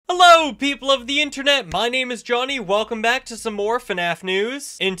Hello people of the internet, my name is Johnny, welcome back to some more FNaF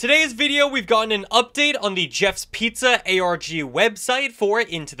news. In today's video, we've gotten an update on the Jeff's Pizza ARG website for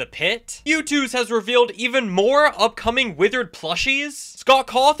Into the Pit. Youtooz has revealed even more upcoming Withered Plushies. Scott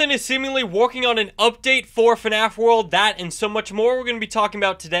Cawthon is seemingly working on an update for FNaF World, that and so much more we're going to be talking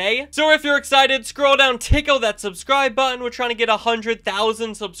about today. So if you're excited, scroll down, tickle that subscribe button. We're trying to get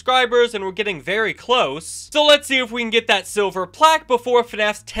 100,000 subscribers and we're getting very close. So let's see if we can get that silver plaque before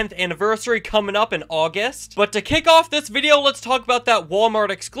FNAF's 10th anniversary coming up in August. But to kick off this video, let's talk about that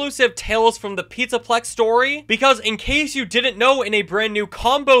Walmart exclusive Tales from the Pizzaplex story. Because in case you didn't know, in a brand new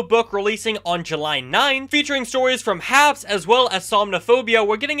combo book releasing on July 9th, featuring stories from Haps as well as Somnophobia,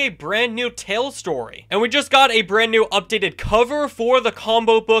 we're getting a brand new Tales story. And we just got a brand new updated cover for the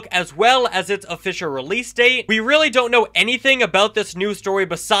combo book as well as its official release date. We really don't know anything about this new story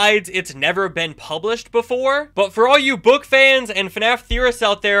besides it's never been published before. But for all you book fans and FNAF theorists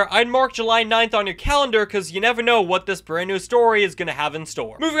out there, I'd mark July 9th on your calendar because you never know what this brand new story is going to have in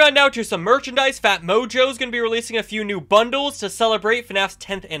store. Moving on now to some merchandise, FhatMojo is going to be releasing a few new bundles to celebrate FNAF's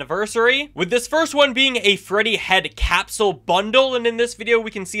 10th anniversary, with this first one being a Freddy head capsule bundle, and in this video we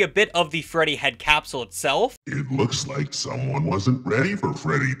can see a bit of the Freddy head capsule itself. It looks like someone wasn't ready for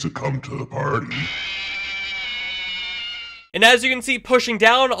Freddy to come to the party. And as you can see, pushing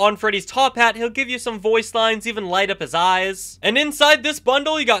down on Freddy's top hat, he'll give you some voice lines, even light up his eyes. And inside this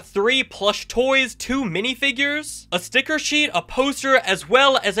bundle, you got 3 plush toys, 2 minifigures, a sticker sheet, a poster, as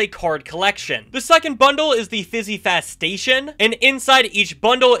well as a card collection. The second bundle is the Fizzy Fast Station, and inside each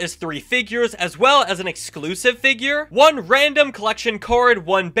bundle is 3 figures, as well as an exclusive figure, 1 random collection card,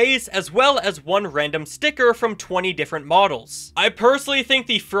 1 base, as well as 1 random sticker from 20 different models. I personally think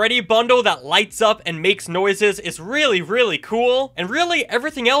the Freddy bundle that lights up and makes noises is really cool, and really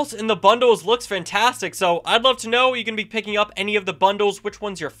everything else in the bundles looks fantastic, so I'd love to know, you can be picking up any of the bundles, which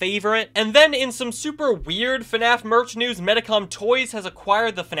one's your favorite. And then in some super weird FNAF merch news, Medicom Toys has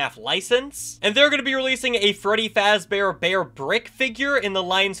acquired the FNAF license, and they're going to be releasing a Freddy Fazbear Bearbrick figure in the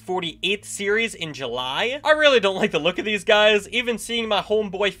line's 48th series in July. I really don't like the look of these guys. Even seeing my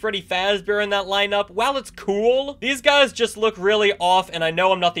homeboy Freddy Fazbear in that lineup, while it's cool, these guys just look really off, and I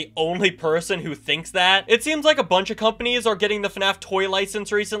know I'm not the only person who thinks that. It seems like a bunch of companies are getting the FNAF toy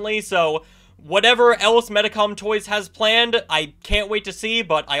license recently, so whatever else Medicom Toys has planned, I can't wait to see,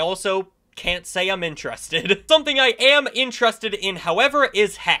 but I also can't say I'm interested. Something I am interested in, however,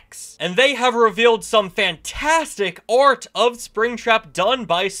 is Hex. And they have revealed some fantastic art of Springtrap done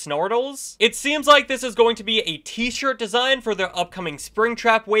by Snartles. It seems like this is going to be a t-shirt design for their upcoming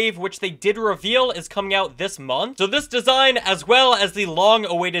Springtrap wave, which they did reveal is coming out this month. So this design, as well as the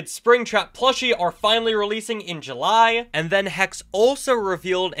long-awaited Springtrap plushie, are finally releasing in July. And then Hex also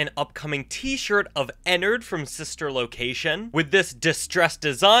revealed an upcoming t-shirt of Ennard from Sister Location, with this distressed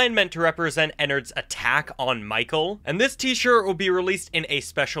design meant to represent Ennard's attack on Michael. And this t-shirt will be released in a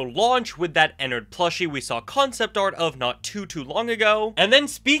special launch with that Ennard plushie we saw concept art of not too long ago. And then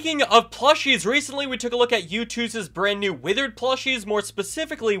speaking of plushies, recently we took a look at Youtooz's brand new Withered Plushies, more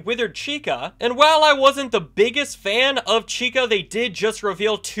specifically Withered Chica. And while I wasn't the biggest fan of Chica, they did just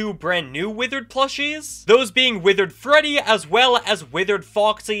reveal 2 brand new Withered Plushies, those being Withered Freddy as well as Withered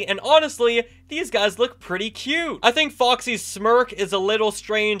Foxy, and honestly, these guys look pretty cute. I think Foxy's smirk is a little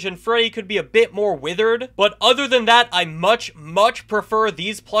strange and Freddy could be a bit more withered, but other than that, I much prefer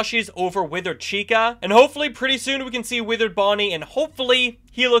these plushies over Withered Chica. And hopefully pretty soon we can see Withered Bonnie, and hopefully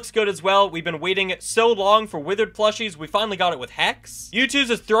he looks good as well. We've been waiting so long for Withered Plushies, we finally got it with Hex. Youtooz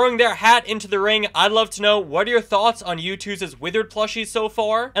is throwing their hat into the ring. I'd love to know, what are your thoughts on Youtooz's Withered Plushies so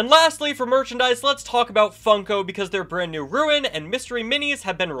far? And lastly, for merchandise, let's talk about Funko, because their brand new Ruin and Mystery Minis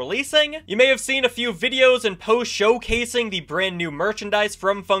have been releasing. You may have seen a few videos and posts showcasing the brand new merchandise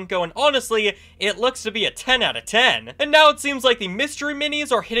from Funko, and honestly, it looks to be a 10 out of 10. And now it seems like the Mystery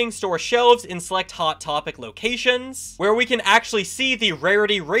Minis are hitting store shelves in select Hot Topic locations, where we can actually see the rarity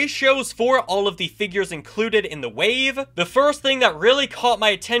ratios for all of the figures included in the wave. The first thing that really caught my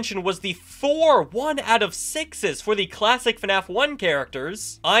attention was the 4 1 out of 6s for the classic FNAF 1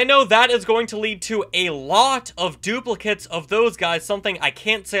 characters. I know that is going to lead to a lot of duplicates of those guys, something I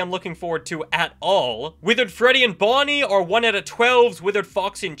can't say I'm looking forward to at all. Withered Freddy and Bonnie are 1 out of 12s, Withered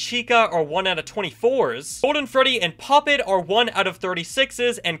Foxy and Chica are 1 out of 24s, Golden Freddy and Puppet are 1 out of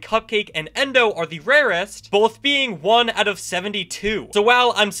 36s, and Cupcake and Endo are the rarest, both being 1 out of 72. So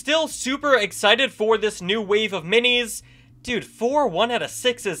while I'm still super excited for this new wave of minis, dude, 4 1 out of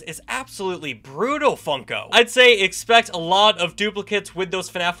 6s is absolutely brutal, Funko. I'd say expect a lot of duplicates with those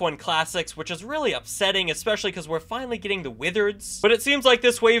FNAF 1 classics, which is really upsetting, especially because we're finally getting the Withereds. But it seems like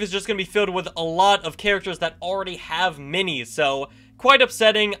this wave is just going to be filled with a lot of characters that already have minis, so Quite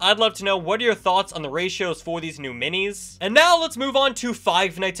upsetting. I'd love to know what are your thoughts on the ratios for these new minis. And now let's move on to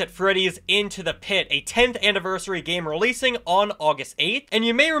Five Nights at Freddy's Into the Pit, a 10th anniversary game releasing on August 8th. And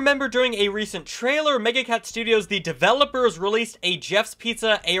you may remember during a recent trailer, Megacat Studios, the developers, released a Jeff's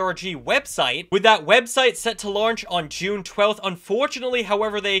Pizza ARG website, with that website set to launch on June 12th. Unfortunately,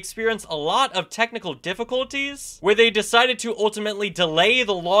 however, they experienced a lot of technical difficulties, where they decided to ultimately delay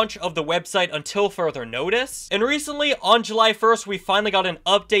the launch of the website until further notice. And recently, on July 1st, we finally got an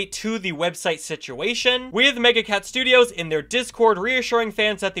update to the website situation, with Megacat Studios in their Discord reassuring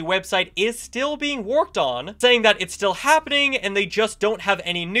fans that the website is still being worked on, saying that it's still happening and they just don't have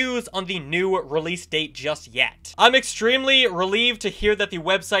any news on the new release date just yet. I'm extremely relieved to hear that the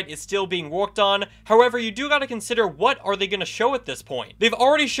website is still being worked on. However, you do gotta consider, what are they gonna show at this point? They've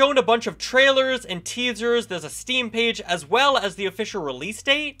already shown a bunch of trailers and teasers, there's a Steam page, as well as the official release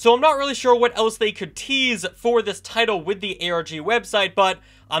date, so I'm not really sure what else they could tease for this title with the ARG website, but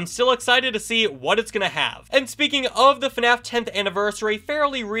I'm still excited to see what it's gonna have. And speaking of the FNaF 10th anniversary,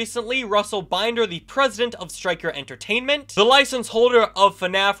 fairly recently, Russell Binder, the president of Striker Entertainment, the license holder of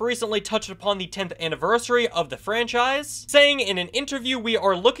FNaF, recently touched upon the 10th anniversary of the franchise, saying in an interview, "We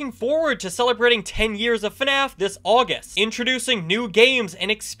are looking forward to celebrating 10 years of FNaF this August, introducing new games and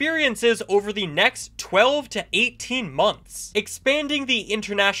experiences over the next 12 to 18 months, expanding the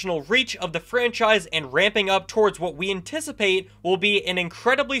international reach of the franchise and ramping up towards what we anticipate will be an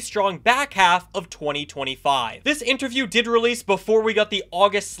incredible strong back half of 2025. This interview did release before we got the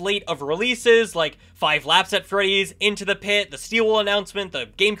August slate of releases like 5 Laps at Freddy's, Into the Pit, the Steelwell announcement, the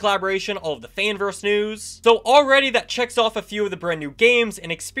game collaboration, all of the fanverse news. So already that checks off a few of the brand new games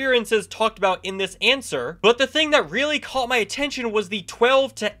and experiences talked about in this answer, but the thing that really caught my attention was the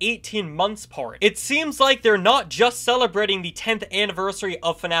 12 to 18 months part. It seems like they're not just celebrating the 10th anniversary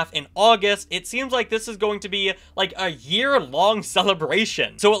of FNaF in August, it seems like this is going to be like a year-long celebration.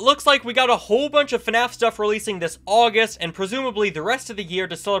 So it looks like we got a whole bunch of FNaF stuff releasing this August, and presumably the rest of the year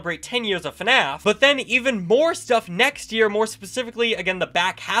to celebrate 10 years of FNaF, but then even more stuff next year, more specifically, again, the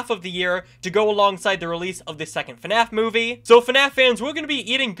back half of the year, to go alongside the release of the second FNaF movie. So FNaF fans, we're gonna be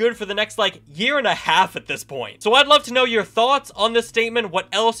eating good for the next, like, year and a half at this point. So I'd love to know your thoughts on this statement. What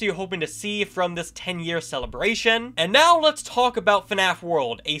else are you hoping to see from this 10-year celebration? And now let's talk about FNaF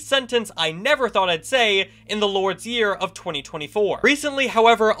World, a sentence I never thought I'd say in the Lord's year of 2024. Recently,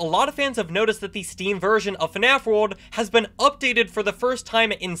 however, a lot of fans have noticed that the Steam version of FNaF World has been updated for the first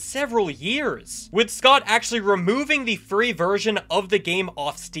time in several years, with Scott actually removing the free version of the game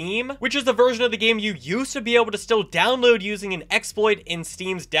off Steam, which is the version of the game you used to be able to still download using an exploit in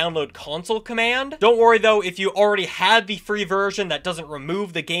Steam's download console command. Don't worry though, if you already had the free version, that doesn't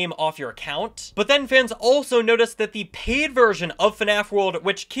remove the game off your account. But then fans also noticed that the paid version of FNaF World,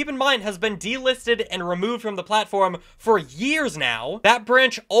 which keep in mind has been delisted and removed from the platform for years now, that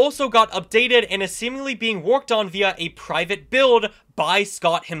branch also got updated and is seemingly being worked on via a private build by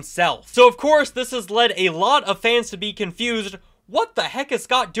Scott himself. So of course, this has led a lot of fans to be confused. What the heck is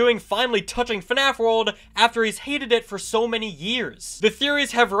Scott doing finally touching FNaF World after he's hated it for so many years? The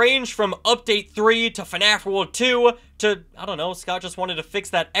theories have ranged from Update 3 to FNaF World 2 to, I don't know, Scott just wanted to fix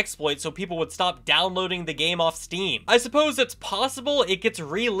that exploit so people would stop downloading the game off Steam. I suppose it's possible it gets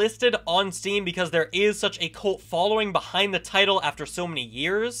relisted on Steam because there is such a cult following behind the title after so many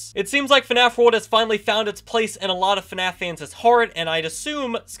years. It seems like FNaF World has finally found its place in a lot of FNaF fans' heart, and I'd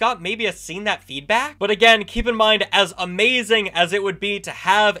assume Scott maybe has seen that feedback. But again, keep in mind, as amazing as it would be to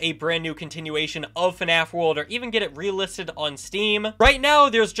have a brand new continuation of FNaF World or even get it relisted on Steam, right now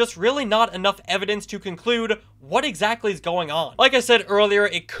there's just really not enough evidence to conclude what exactly is going on. Like I said earlier,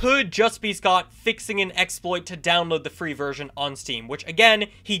 it could just be Scott fixing an exploit to download the free version on Steam, which again,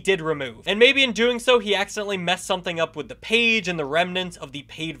 he did remove. And maybe in doing so, he accidentally messed something up with the page and the remnants of the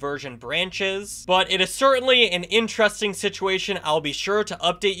paid version branches. But it is certainly an interesting situation. I'll be sure to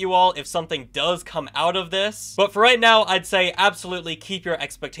update you all if something does come out of this. But for right now, I'd say absolutely keep your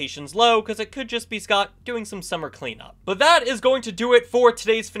expectations low, because it could just be Scott doing some summer cleanup. But that is going to do it for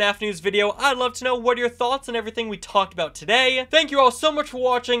today's FNaF News video. I'd love to know what are your thoughts on everything we talked about today. Thank you all so much for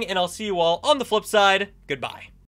watching, and I'll see you all on the flip side. Goodbye.